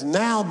has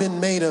now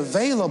been made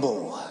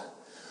available.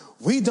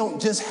 We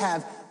don't just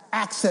have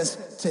access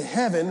to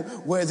heaven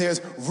where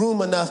there's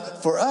room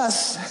enough for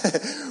us.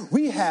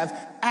 We have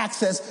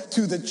access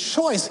to the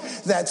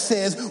choice that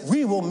says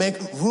we will make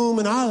room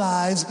in our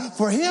lives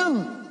for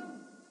him.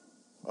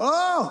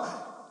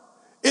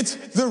 It's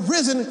the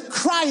risen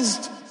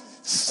Christ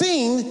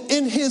seen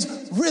in his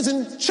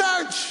risen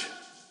church.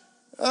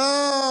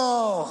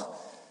 So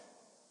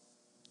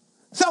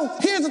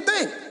here's the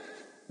thing.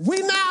 We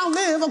now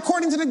live,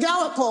 according to the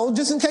Gallup poll,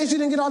 just in case you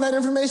didn't get all that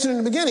information in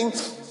the beginning,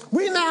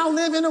 We now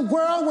live in a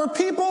world where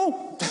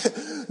people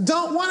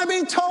don't want to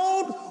be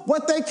told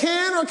what they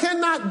can or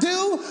cannot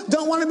do,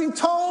 don't want to be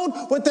told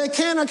what they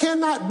can or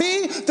cannot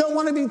be, don't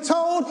want to be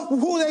told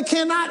who they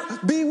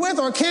cannot be with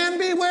or can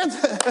be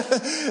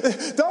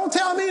with. Don't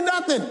tell me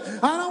nothing.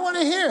 I don't want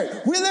to hear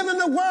it. We live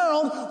in a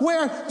world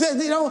where,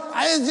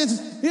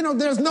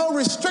 there's no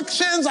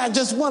restrictions. I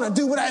just want to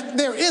do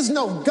there is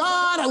no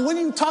God. What are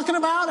you talking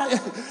about?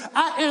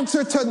 I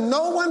answer to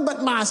no one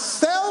but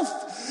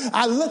myself.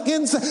 I look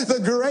into the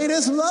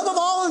greatest love of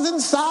all is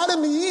inside of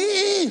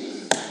me.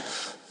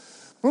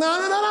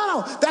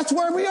 No. That's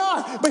where we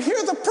are. But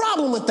here's the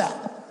problem with that.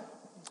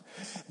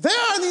 There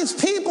are these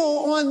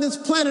people on this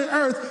planet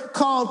Earth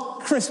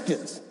called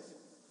Christians.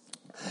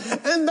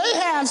 And they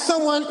have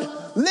someone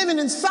living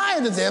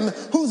inside of them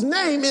whose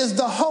name is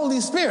the Holy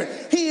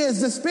Spirit. He is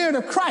the Spirit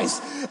of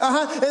Christ.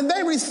 And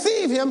they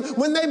receive him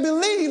when they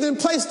believe and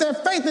place their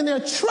faith and their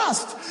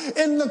trust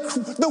in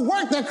the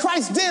work that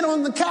Christ did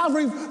on the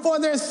Calvary for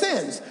their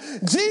sins.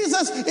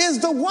 Jesus is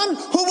the one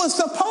who was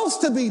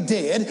supposed to be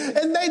dead,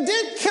 and they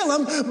did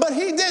kill him, but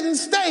he didn't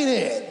stay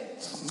dead.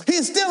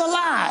 He's still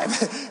alive.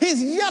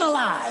 He's yet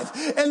alive.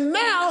 And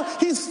now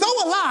he's so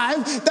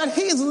alive that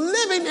he's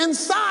living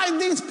inside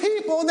these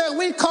people that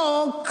we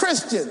call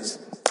Christians.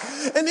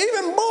 And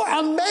even more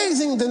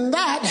amazing than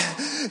that,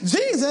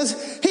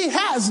 Jesus, he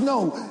has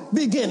no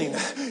beginning.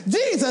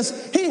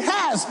 Jesus, he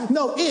has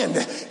no end.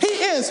 He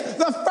is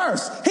the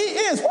first. He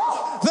is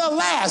the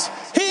last.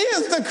 He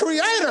is the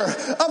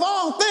creator of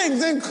all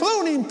things,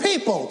 including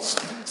people.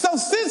 So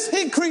since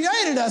he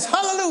created us,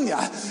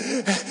 hallelujah,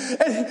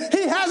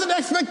 he has an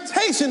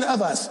expectation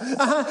of us.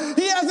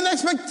 He has an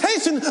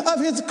expectation of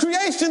his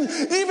creation,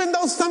 even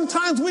though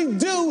sometimes we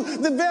do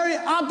the very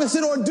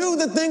opposite or do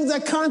the things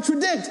that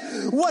contradict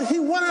what he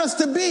wanted us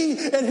to be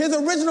and his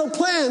original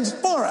plans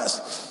for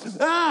us.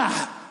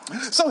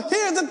 So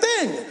here's the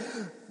thing,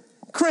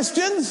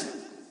 Christians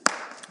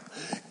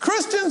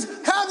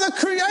have the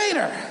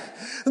creator,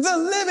 the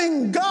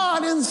living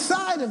God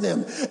inside of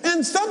them.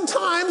 And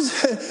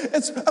sometimes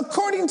it's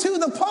according to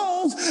the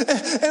polls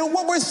and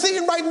what we're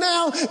seeing right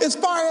now as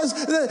far as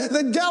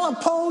the Gallup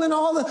poll and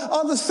all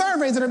the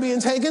surveys that are being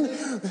taken,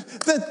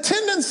 the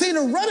tendency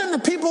to run into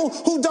people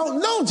who don't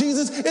know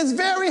Jesus is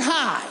very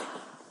high.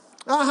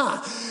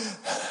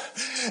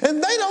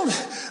 And they don't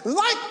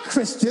like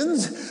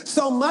Christians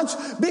so much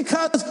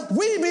because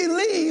we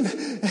believe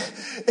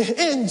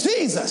in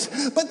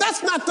Jesus. But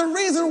that's not the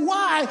reason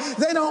why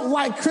they don't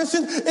like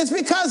Christians. It's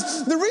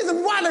because the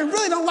reason why they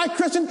really don't like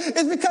Christians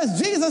is because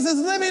Jesus is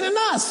living in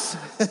us.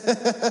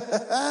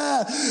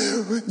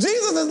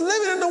 Jesus is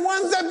living in the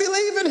ones that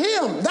believe in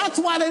him. That's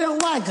why they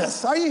don't like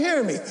us. Are you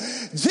hearing me?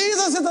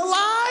 Jesus is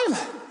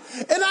alive.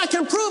 And I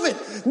can prove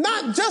it,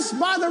 not just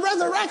by the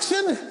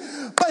resurrection,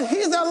 but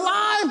he's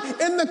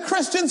alive in the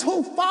Christians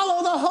who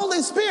follow the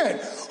Holy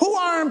Spirit, who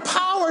are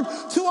empowered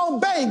to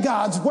obey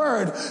God's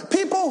word.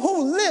 People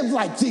who live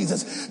like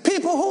Jesus,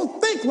 people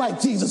who think like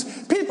Jesus,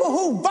 people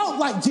who vote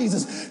like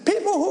Jesus,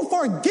 people who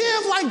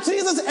forgive like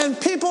Jesus, and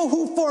people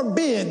who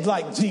forbid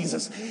like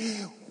Jesus.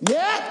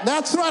 Yeah,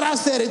 that's right, I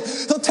said it.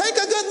 So take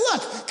a good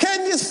look.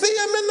 Can you see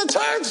him in the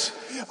church?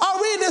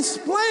 Are we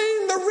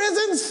displaying the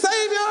risen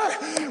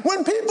Savior?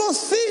 When people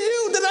see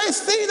you, do they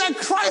see that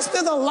Christ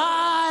is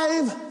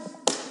alive?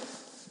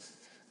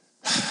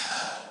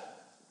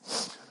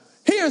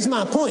 Here's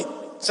my point,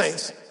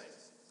 saints.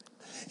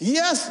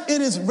 Yes,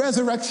 it is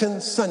Resurrection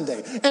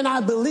Sunday, and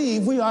I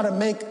believe we ought to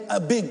make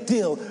a big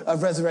deal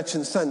of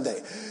Resurrection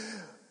Sunday.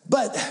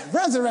 But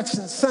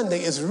Resurrection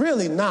Sunday is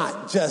really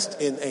not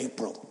just in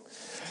April.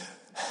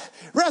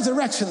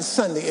 Resurrection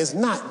Sunday is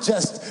not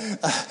just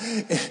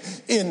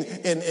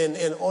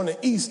on an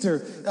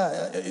Easter,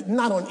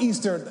 not on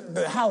Easter,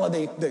 the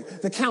holiday,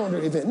 the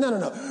calendar event.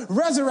 No.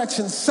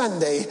 Resurrection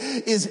Sunday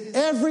is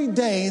every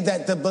day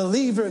that the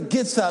believer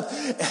gets up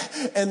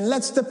and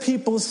lets the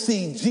people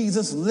see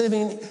Jesus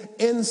living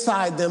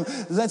inside them,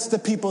 lets the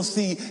people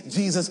see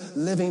Jesus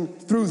living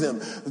through them.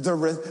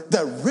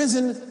 The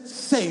risen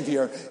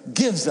Savior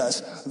gives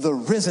us the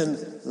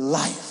risen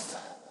life.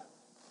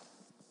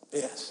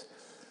 Yes.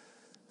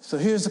 So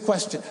here's the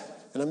question,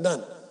 and I'm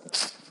done.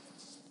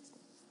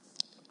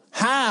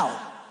 How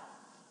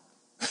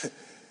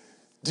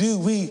do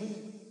we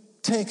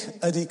take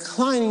a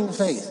declining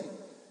faith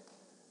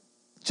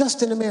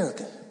just in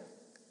America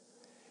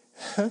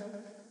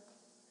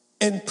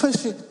and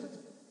push it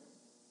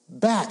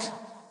back,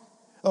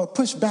 or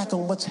push back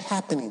on what's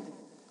happening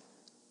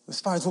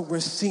as far as what we're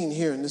seeing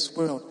here in this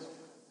world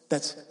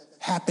that's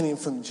happening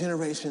from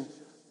generation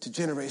to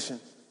generation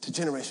to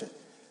generation?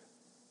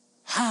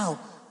 How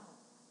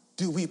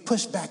do we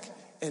push back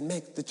and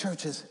make the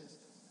churches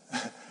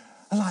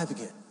alive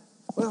again?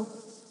 Well,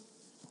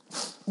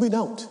 we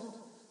don't.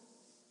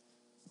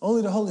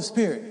 Only the Holy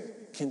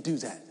Spirit can do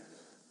that.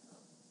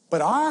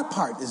 But our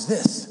part is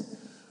this.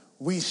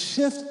 We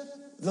shift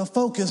the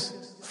focus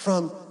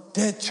from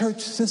dead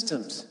church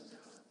systems,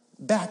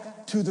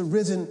 back to the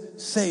risen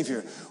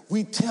Savior.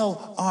 We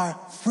tell our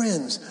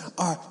friends,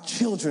 our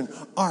children,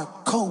 our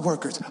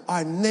co-workers,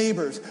 our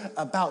neighbors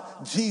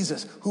about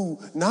Jesus, who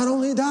not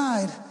only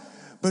died,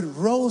 but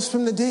rose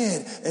from the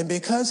dead. And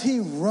because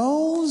he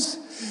rose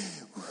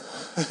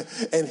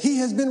and he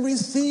has been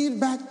received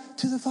back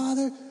to the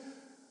Father,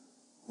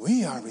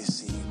 we are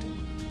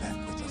received back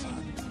with the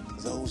Father,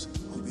 those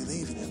who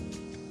believe in him.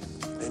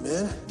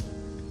 Amen?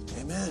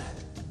 Amen.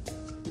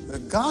 The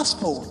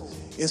gospel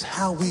is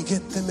how we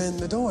get them in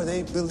the door.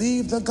 They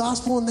believe the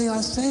gospel and they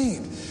are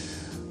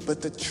saved.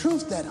 But the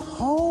truth that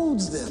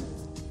holds them,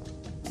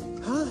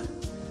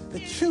 the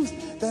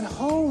truth that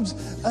holds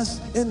us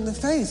in the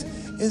faith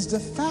is the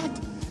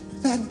fact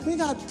that we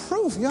got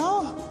proof,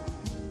 y'all.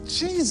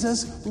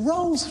 Jesus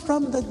rose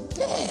from the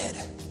dead.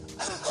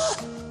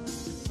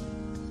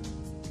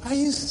 Are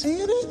you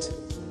seeing it?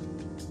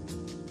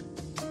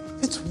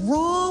 It's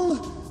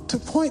wrong to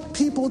point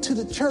people to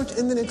the church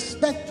and then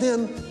expect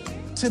them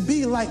to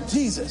be like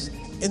Jesus.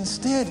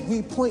 Instead,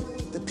 we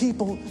point the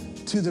people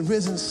to the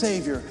risen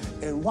Savior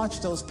and watch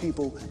those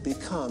people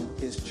become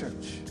his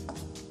church.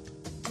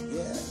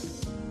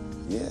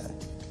 Yeah.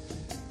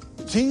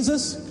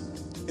 Jesus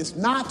is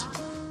not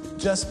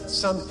just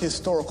some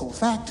historical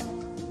fact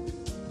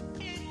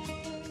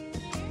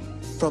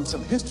from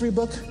some history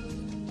book.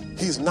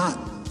 He's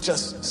not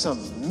just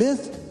some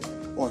myth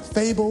or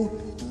fable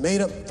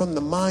made up from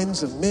the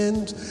minds of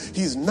men.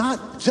 He's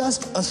not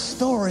just a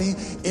story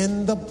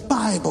in the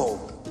Bible.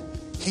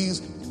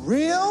 He's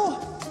real.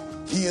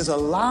 He is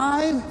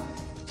alive.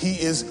 He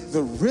is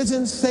the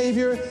risen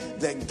Savior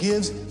that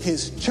gives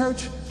his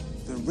church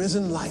the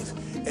risen life.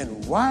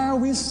 And why are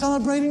we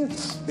celebrating?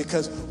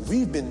 Because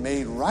we've been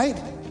made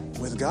right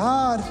with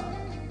God.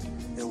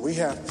 And we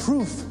have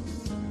proof.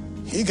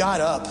 He got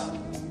up.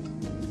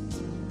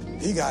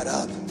 He got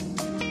up.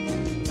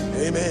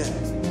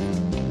 Amen.